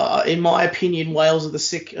 in my opinion, Wales are the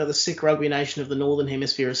sick rugby nation of the Northern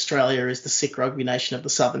Hemisphere. Australia is the sick rugby nation of the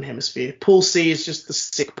Southern Hemisphere. Pool C is just the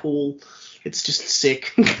sick pool. It's just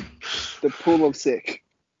sick. The pool of sick.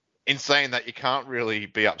 In saying that, you can't really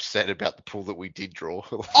be upset about the pool that we did draw.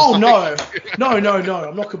 Oh no. I'm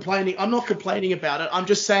not complaining. About it. I'm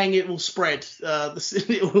just saying it will spread.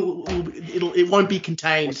 It won't be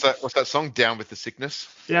contained. What's that song? Down with the sickness.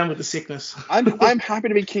 Down with the sickness. I'm happy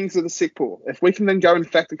to be kings of the sick pool. If we can then go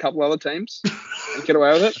infect a couple other teams and get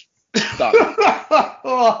away with it, done.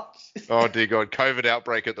 Oh dear God! COVID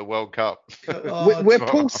outbreak at the World Cup. We're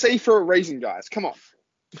pool C for a reason, guys. Come on.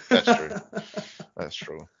 That's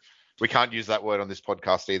true. We can't use that word on this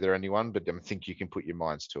podcast either, anyone, but I think you can put your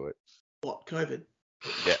minds to it. What, COVID?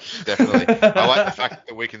 Yeah, definitely. I like the fact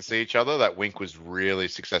that we can see each other. That wink was really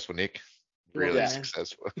successful, Nick. Really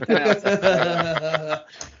successful.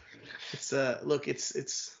 It's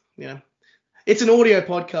it's it's an audio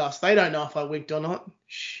podcast. They don't know if I winked or not.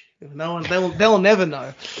 Shh. No one. They'll never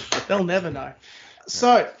know. They'll never know.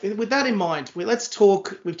 So, with that in mind, let's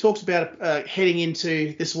talk. We've talked about heading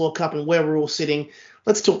into this World Cup and where we're all sitting.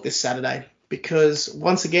 Let's talk this Saturday, because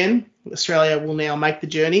once again, Australia will now make the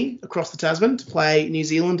journey across the Tasman to play New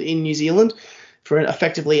Zealand in New Zealand for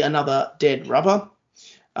effectively another dead rubber.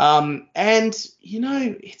 And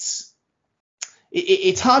it's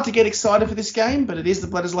hard to get excited for this game, but it is the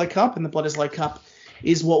Bledisloe Cup, and the Bledisloe Cup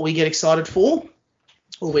is what we get excited for,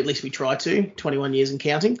 or at least we try to. 21 years and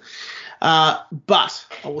counting. But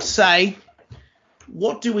I will say,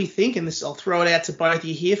 what do we think? And this, I'll throw it out to both of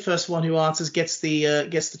you here. First one who answers gets the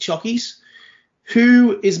chockies.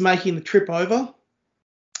 Who is making the trip over?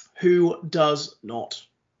 Who does not?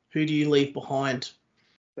 Who do you leave behind?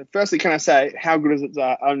 But firstly, can I say how good is it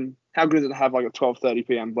to have like a 12:30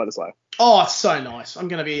 p.m. Bledisloe? Oh, it's so nice. I'm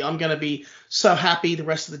gonna be so happy. The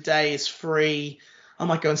rest of the day is free. I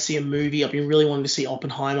might go and see a movie. I've been really wanting to see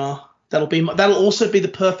Oppenheimer. That'll also be the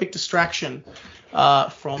perfect distraction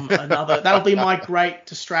from another. That'll be my great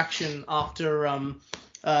distraction after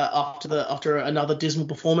another dismal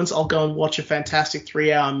performance. I'll go and watch a fantastic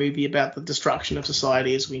 3-hour movie about the destruction of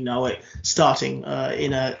society as we know it, starting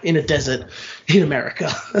in a desert in America.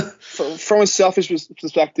 From a selfish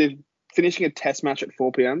perspective, finishing a test match at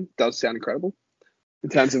 4 p.m. does sound incredible in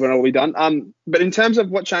terms of when it will be done. But in terms of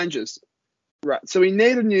what changes, Right. So we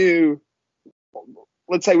need a new.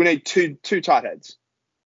 Let's say we need two tight heads.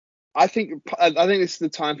 I think this is the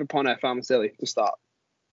time for Pone Farmacelli to start.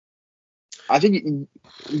 I think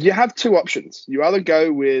you have two options. You either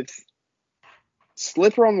go with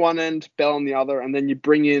Slipper on one end, Bell on the other, and then you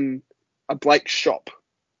bring in a Blake Shop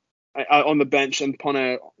on the bench and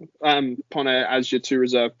Pone as your two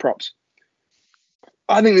reserve props.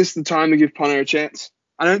 I think this is the time to give Pone a chance.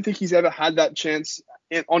 I don't think he's ever had that chance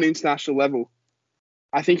on international level.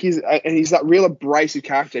 I think he's that real abrasive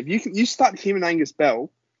character. If you start him and Angus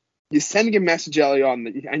Bell, you're sending a message early on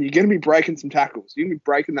and you're going to be breaking some tackles. You're going to be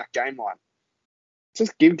breaking that game line.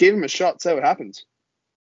 Just give him a shot, see what happens.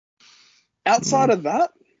 Outside of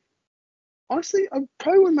that, honestly, I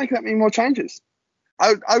probably wouldn't make that many more changes.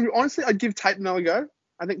 I'd give Tate another go.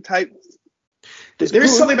 I think Tate. There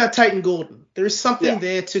is something about Tate and Gordon. There is something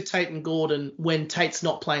there to Tate and Gordon when Tate's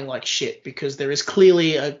not playing like shit, because there is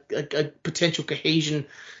clearly a potential cohesion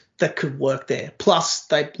that could work there. Plus,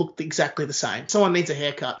 they look exactly the same. Someone needs a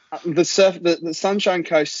haircut. The Sunshine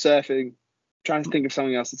Coast surfing. Trying to think of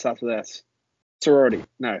something else that's after that. Sorority.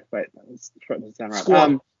 No, wait. That's sound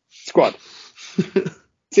right. Squad.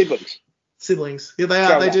 Siblings. Yeah, they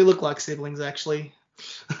are. They do look like siblings, actually.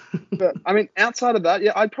 But I mean, outside of that,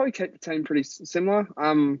 I'd probably keep the team pretty similar.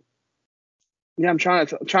 I'm trying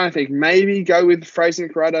to think. Maybe go with Fraser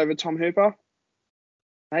McRudd over Tom Hooper.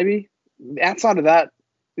 Maybe. Outside of that,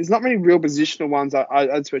 there's not many real positional ones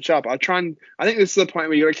I'd switch up. I think this is the point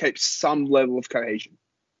where you got to keep some level of cohesion.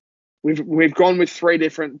 We've gone with 3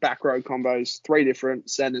 different back row combos, 3 different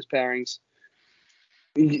centers pairings.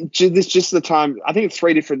 This is just the time. I think it's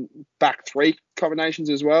 3 different back 3 combinations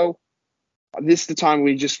as well. This is the time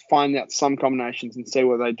we just find out some combinations and see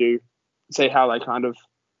what they do, see how they kind of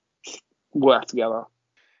work together.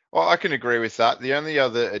 Well, I can agree with that. The only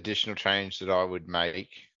other additional change that I would make,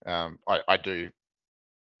 I do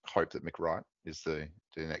hope that McWright is the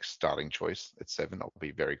next starting choice at 7. I'll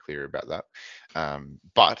be very clear about that.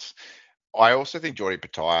 But I also think Jordy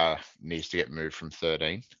Petaia needs to get moved from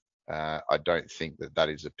 13. I don't think that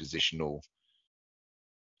is a positional.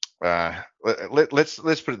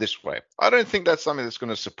 Let's put it this way. I don't think that's something that's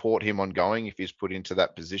going to support him ongoing if he's put into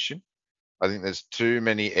that position. I think there's too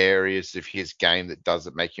many areas of his game that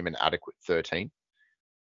doesn't make him an adequate 13.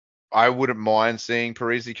 I wouldn't mind seeing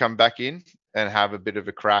Parisi come back in and have a bit of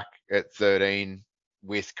a crack at 13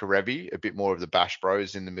 with Karevi, a bit more of the bash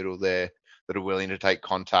bros in the middle there that are willing to take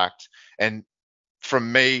contact. And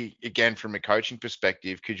from me, again, from a coaching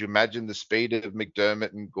perspective, could you imagine the speed of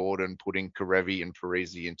McDermott and Gordon putting Karevi and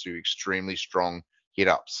Parisi into extremely strong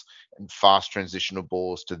hit-ups and fast transitional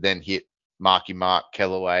balls to then hit Marky Mark,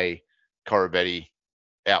 Kellaway, Corabetti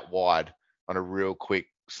out wide on a real quick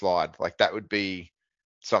slide? Like, that would be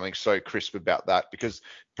something so crisp about that, because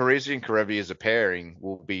Parisi and Karevi as a pairing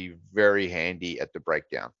will be very handy at the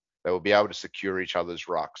breakdown. They will be able to secure each other's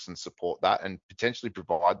rucks and support that and potentially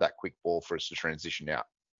provide that quick ball for us to transition out.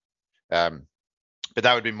 But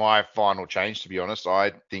that would be my final change, to be honest.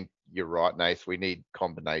 I think you're right, Nath. We need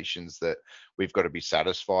combinations that we've got to be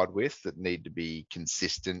satisfied with, that need to be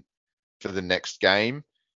consistent for the next game.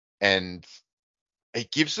 And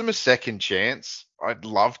it gives them a second chance. I'd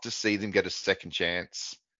love to see them get a second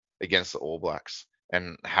chance against the All Blacks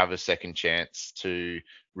and have a second chance to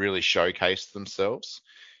really showcase themselves.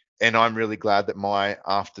 And I'm really glad that my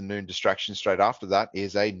afternoon distraction straight after that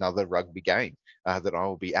is another rugby game that I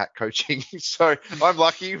will be at coaching. So I'm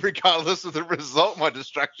lucky, regardless of the result. My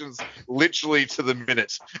distraction's literally to the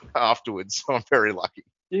minute afterwards. So I'm very lucky.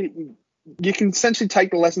 You can essentially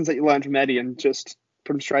take the lessons that you learned from Eddie and just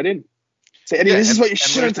put them straight in. So Eddie, this is what you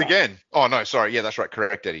should have done. Again. Oh, no, sorry. Yeah, that's right.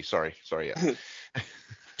 Correct, Eddie. Sorry, yeah.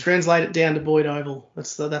 Translate it down to Boyd Oval.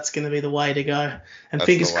 That's going to be the way to go. And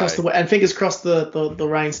fingers crossed the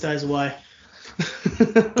rain stays away.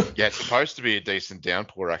 Yeah, it's supposed to be a decent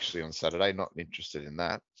downpour actually on Saturday. Not interested in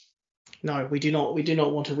that. No, we do not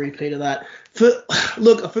want a repeat of that.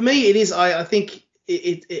 For me, it is. I think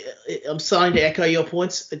I'm starting to echo your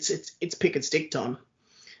points. It's pick and stick time.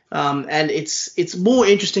 And it's more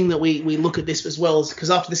interesting that we look at this as well, because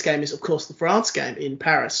after this game is, of course, the France game in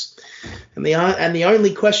Paris. And the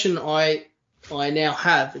only question I now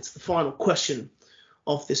have, it's the final question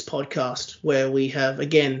of this podcast, where we have,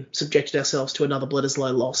 again, subjected ourselves to another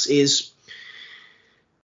Bledisloe loss, is,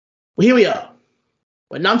 well, here we are.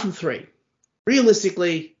 We're none from 3.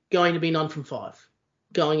 Realistically, going to be none from 5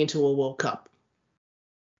 going into a World Cup.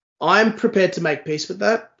 I'm prepared to make peace with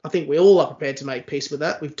that. I think we all are prepared to make peace with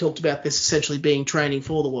that. We've talked about this essentially being training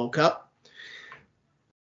for the World Cup.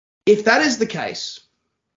 If that is the case,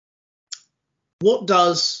 what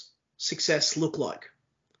does success look like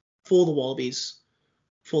for the Wallabies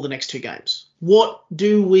for the next 2 games? What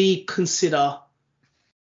do we consider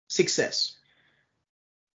success?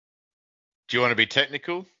 Do you want to be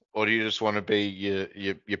technical, or do you just want to be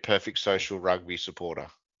your perfect social rugby supporter?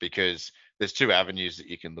 Because there's 2 avenues that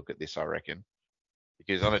you can look at this, I reckon.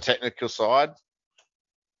 Because on a technical side,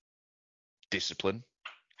 discipline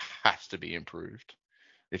has to be improved.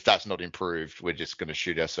 If that's not improved, we're just going to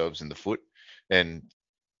shoot ourselves in the foot. And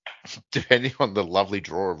depending on the lovely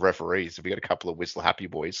draw of referees, if we got a couple of whistle happy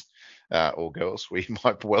boys or girls, we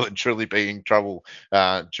might well and truly be in trouble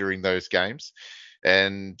during those games.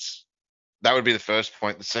 And that would be the first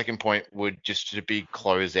point. The second point would just to be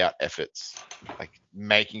closeout efforts, like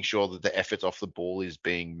making sure that the effort off the ball is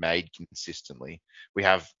being made consistently. We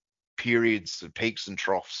have periods of peaks and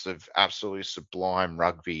troughs of absolutely sublime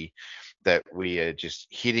rugby that we are just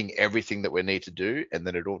hitting everything that we need to do, and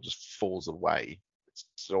then it all just falls away.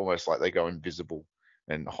 It's almost like they go invisible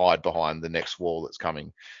and hide behind the next wall that's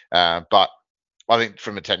coming. But I think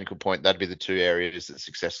from a technical point, that'd be the 2 areas that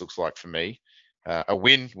success looks like for me. A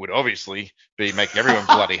win would obviously be making everyone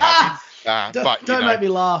bloody happy. Don't make me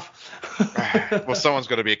laugh. Well, someone's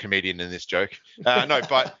got to be a comedian in this joke. No,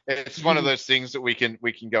 but it's one of those things that we can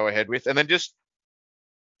go ahead with. And then just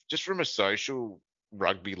from a social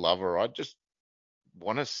rugby lover, I just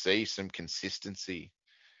want to see some consistency.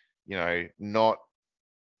 Not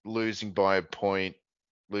losing by a point,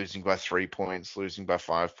 losing by 3 points, losing by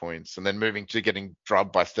 5 points, and then moving to getting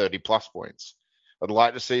drubbed by 30 plus points. I'd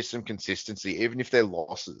like to see some consistency, even if they're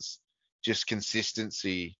losses, just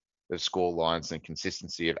consistency of score lines and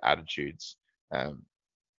consistency of attitudes.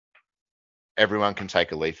 Everyone can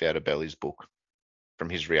take a leaf out of Belly's book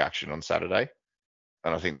from his reaction on Saturday.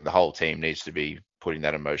 And I think the whole team needs to be putting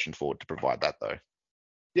that emotion forward to provide that, though.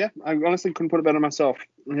 Yeah, I honestly couldn't put it better myself.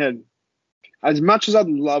 Yeah. As much as I'd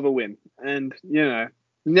love a win, and,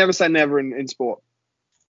 never say never in sport.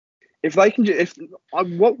 If they can,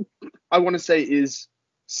 what I want to say is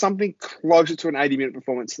something closer to an 80-minute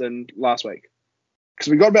performance than last week, because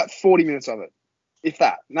we got about 40 minutes of it, if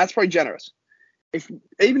that, and that's probably generous.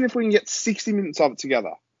 Even if we can get 60 minutes of it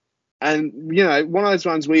together, and one of those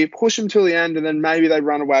ones where you push them till the end, and then maybe they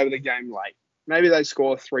run away with the game late, maybe they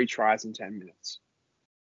score 3 tries in 10 minutes.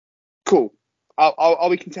 Cool. I'll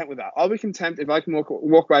be content with that. I'll be content if I can walk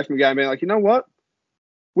away from the game being like, you know what,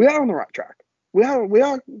 we are on the right track. We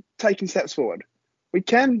are taking steps forward. We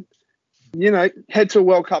can, head to a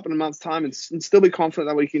World Cup in a month's time and still be confident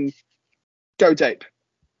that we can go deep.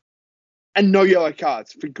 And no yellow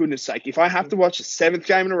cards, for goodness sake. If I have to watch a 7th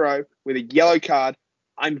game in a row with a yellow card,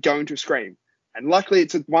 I'm going to scream. And luckily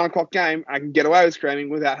it's a 1 o'clock game. I can get away with screaming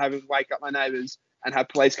without having to wake up my neighbours and have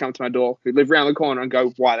police come to my door who live around the corner and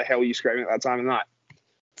go, why the hell are you screaming at that time of night?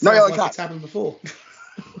 No yellow cards. It's happened before.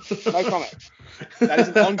 No comment. That is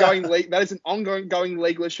an ongoing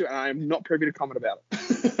legal issue, and I am not privy to comment about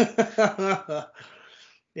it.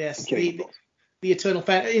 Yes, the eternal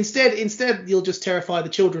fan. Instead, you'll just terrify the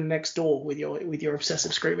children next door with your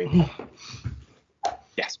obsessive screaming.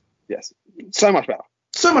 Yes, so much better,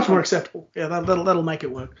 so much more acceptable. Yeah, that'll make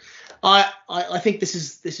it work. I think this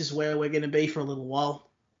is where we're going to be for a little while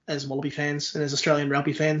as Wallaby fans and as Australian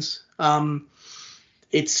rugby fans.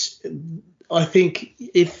 I think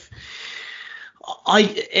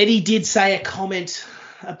Eddie did say a comment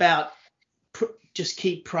about just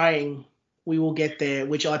keep praying we will get there,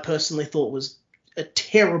 which I personally thought was a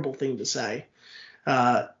terrible thing to say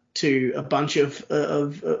to a bunch of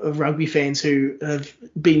rugby fans who have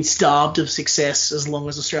been starved of success as long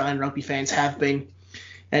as Australian rugby fans have been.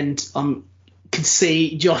 And can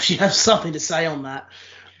see, Josh, you have something to say on that,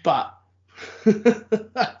 but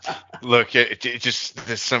look, it just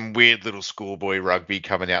there's some weird little schoolboy rugby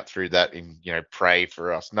coming out through that, and pray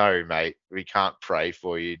for us. No, mate, we can't pray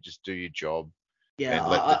for you. Just do your job, and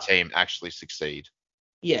let the team actually succeed.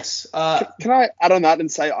 Yes. Can I add on that and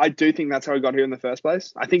say I do think that's how we got here in the first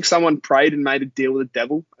place. I think someone prayed and made a deal with the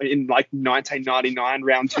devil in like 1999,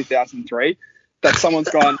 round 2003. That someone's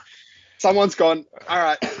gone. All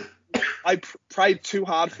right, I prayed too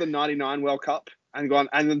hard for the 99 World Cup. And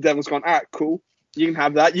the devil's gone, all right, cool. You can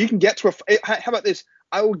have that. You can get to how about this?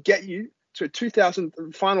 I will get you to a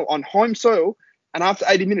 2000 final on home soil, and after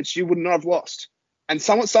 80 minutes, you would not have lost. And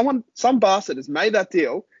some bastard has made that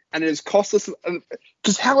deal, and it has cost us.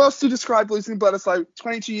 Because how else to describe losing Bledisloe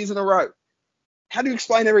 22 years in a row? How do you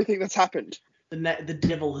explain everything that's happened? The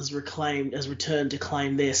devil has returned to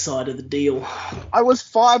claim their side of the deal. I was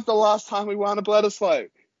 5 the last time we won a Bledisloe.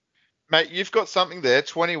 Mate, you've got something there,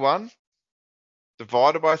 21.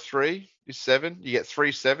 Divided by 3 is 7. You get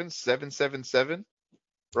 3 sevens, 7, 7, 7.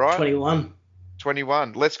 Right? 21.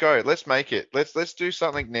 21. Let's go. Let's make it. Let's do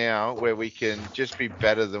something now where we can just be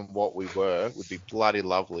better than what we were. Would be bloody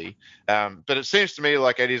lovely. But it seems to me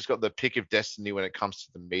like Eddie's got the pick of destiny when it comes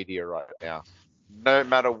to the media right now. No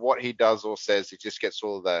matter what he does or says, he just gets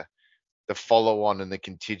all the follow on and the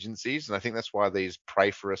contingencies. And I think that's why these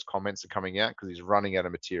pray for us comments are coming out, because he's running out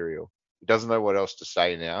of material. He doesn't know what else to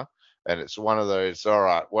say now. And it's one of those, all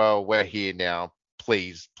right, well, we're here now.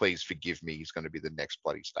 Please forgive me. He's going to be the next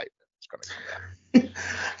bloody statement. Going to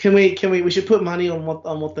come out. we should put money on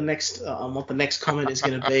what the next comment is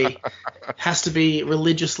going to be. Has to be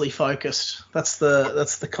religiously focused. That's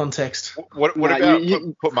the context. What about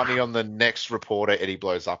put money on the next reporter Eddie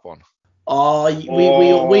blows up on?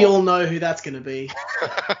 We all know who that's going to be.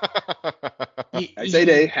 Hey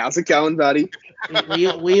CD, how's it going, buddy?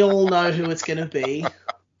 We all know who it's going to be.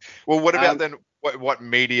 Well, what about then? What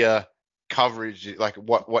media coverage? Like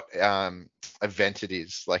what event it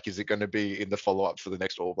is? Like, is it going to be in the follow-up for the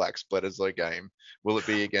next All Blacks Bledisloe game? Will it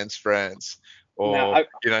be against France? Or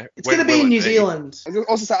it's going to be in New Zealand. I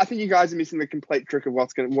also say, I think you guys are missing the complete trick of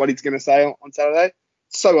what he's going to say on Saturday.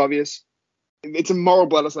 So obvious. It's a moral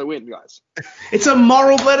Bledisloe win, guys. It's a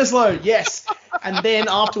moral Bledisloe, yes. And then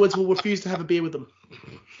afterwards, we'll refuse to have a beer with them.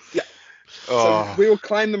 Yeah. So we will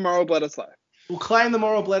claim the moral Bledisloe. We'll claim the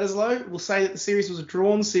moral Bledisloe. We'll say that the series was a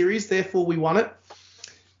drawn series, therefore we won it.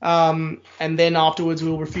 And then afterwards,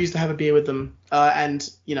 we'll refuse to have a beer with them. And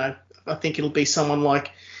I think it'll be someone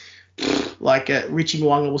like Richie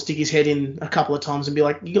Mwanga will stick his head in a couple of times and be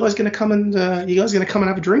like, "You guys gonna come and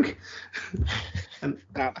have a drink?" And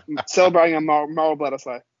celebrating a moral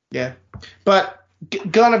Bledisloe. Yeah, but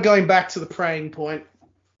kind of going back to the praying point,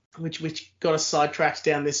 which got us sidetracked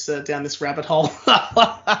down this rabbit hole.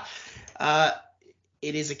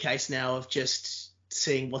 It is a case now of just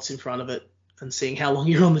seeing what's in front of it and seeing how long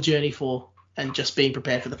you're on the journey for, and just being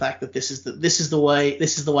prepared for the fact that this is the way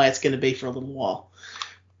it's going to be for a little while.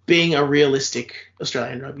 Being a realistic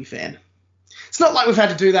Australian rugby fan, it's not like we've had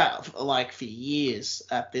to do that for years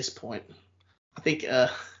at this point. I think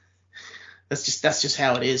that's just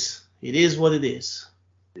how it is. It is what it is.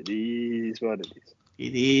 It is what it is.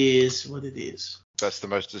 It is what it is. That's the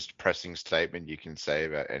most depressing statement you can say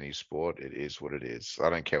about any sport. It is what it is. I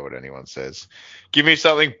don't care what anyone says. Give me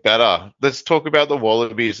something better. Let's talk about the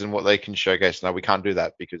Wallabies and what they can showcase. No, we can't do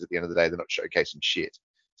that because at the end of the day, they're not showcasing shit.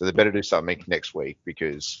 So they better do something next week,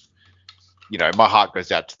 because, my heart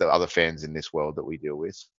goes out to the other fans in this world that we deal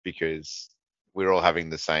with, because we're all having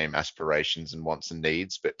the same aspirations and wants and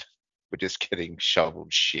needs, but we're just getting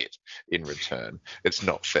shoveled shit in return. It's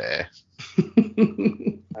not fair.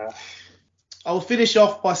 I will finish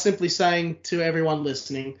off by simply saying to everyone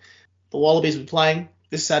listening, the Wallabies will be playing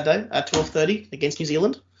this Saturday at 12:30 against New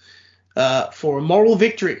Zealand for a moral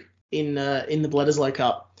victory in the Bledisloe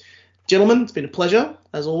Cup. Gentlemen, it's been a pleasure,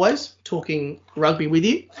 as always, talking rugby with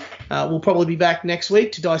you. We'll probably be back next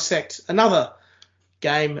week to dissect another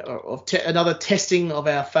game of another testing of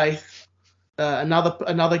our faith,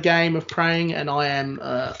 another game of praying, and I am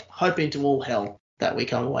hoping to all hell that we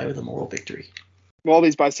come away with a moral victory.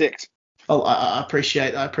 Wallabies by 6. Oh, I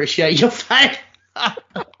appreciate your faith. I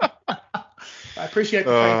appreciate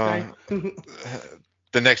the faith, mate.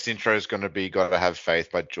 The next intro is going to be "Gotta Have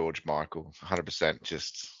Faith" by George Michael,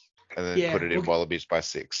 100%. And then put it in Wallabies by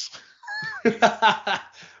 6.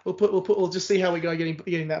 We'll just see how we go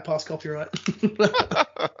getting that past copyright.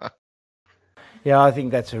 Yeah, I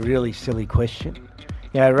think that's a really silly question.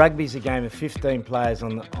 Rugby's a game of 15 players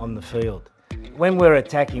on the field. When we're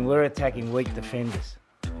attacking weak defenders.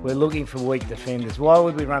 We're looking for weak defenders. Why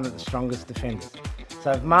would we run at the strongest defenders?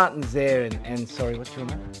 So if Martin's there and sorry, what's your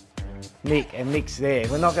name? Nick, and Nick's there,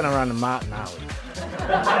 we're not going to run a Martin, are we?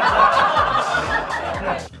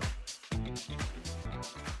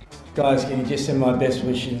 Guys, can you just send my best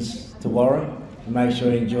wishes to Warren and make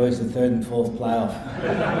sure he enjoys the 3rd and 4th playoff?